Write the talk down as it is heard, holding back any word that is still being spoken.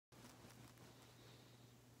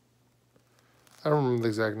I don't remember the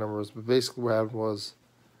exact numbers, but basically what happened was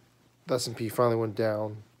the S&P finally went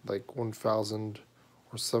down like 1,000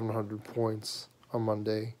 or 700 points on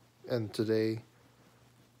Monday, and today,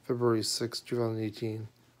 February 6, 2018,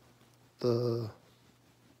 the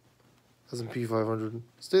S&P 500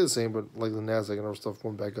 stayed the same, but like the Nasdaq and other stuff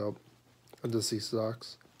went back up, and the C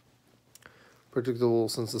stocks. Predictable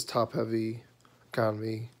since this top-heavy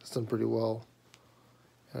economy has done pretty well,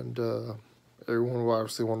 and everyone will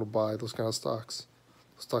obviously want to buy those kind of stocks.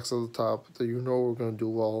 Stocks at the top that you know are going to do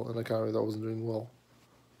well in an economy that wasn't doing well.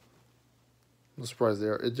 No surprise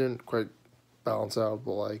there. It didn't quite balance out,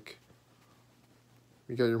 but like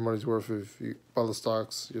you got your money's worth if you bought the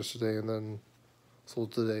stocks yesterday and then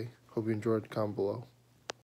sold today. Hope you enjoyed. Comment below.